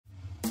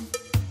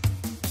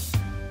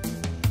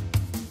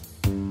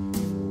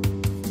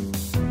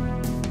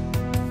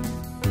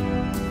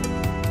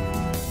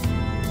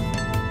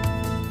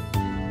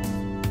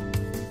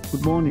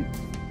Good morning.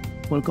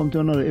 Welcome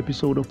to another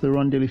episode of the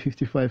Rondelli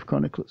 55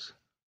 Chronicles.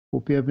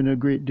 Hope you're having a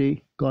great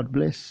day. God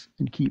bless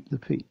and keep the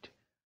faith.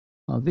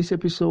 This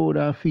episode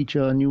I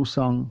feature a new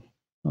song,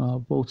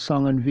 both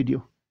song and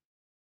video.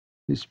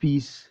 This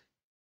piece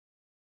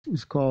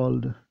is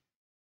called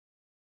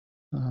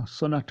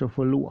Sonata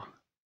for Lua.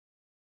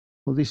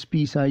 For this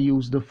piece I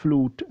used the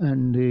flute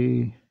and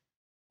the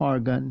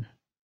organ.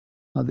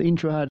 The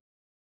intro had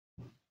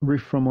a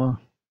riff from a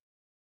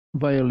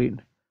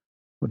violin,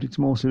 but it's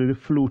mostly the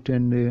flute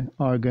and the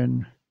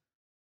organ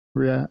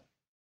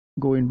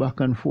going back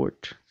and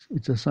forth.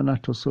 It's a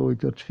sonata, so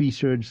it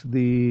features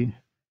the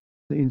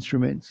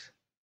instruments.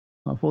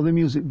 For the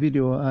music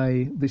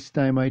video, this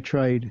time I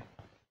tried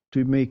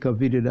to make a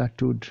video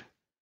that would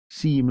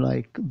seem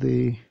like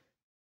the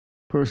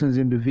persons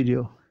in the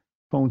video.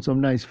 Found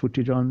some nice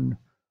footage on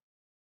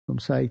some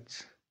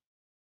sites,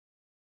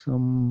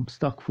 some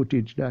stock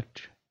footage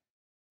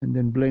and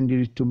then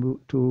blended it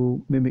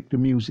to mimic the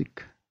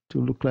music, to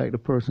look like the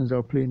persons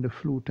are playing the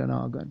flute and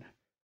organ.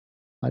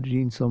 Added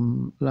in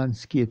some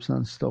landscapes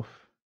and stuff.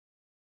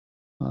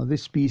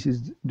 This piece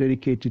is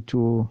dedicated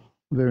to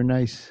a very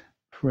nice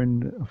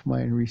friend of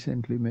mine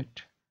recently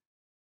met,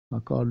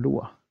 called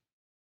Lua.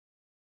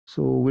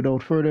 So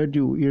without further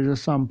ado, here's a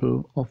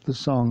sample of the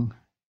song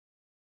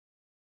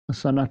A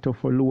Sonata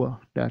for Lua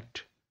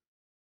that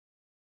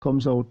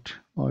comes out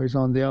or is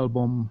on the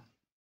album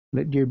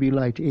Let There Be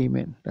Light,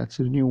 Amen. That's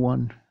a new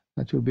one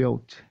that will be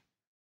out.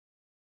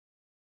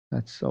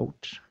 That's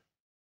out.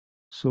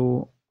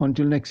 So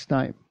until next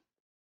time,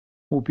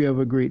 hope you have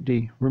a great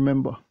day.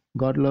 Remember,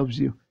 God loves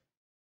you.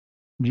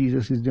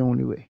 Jesus is the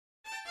only way.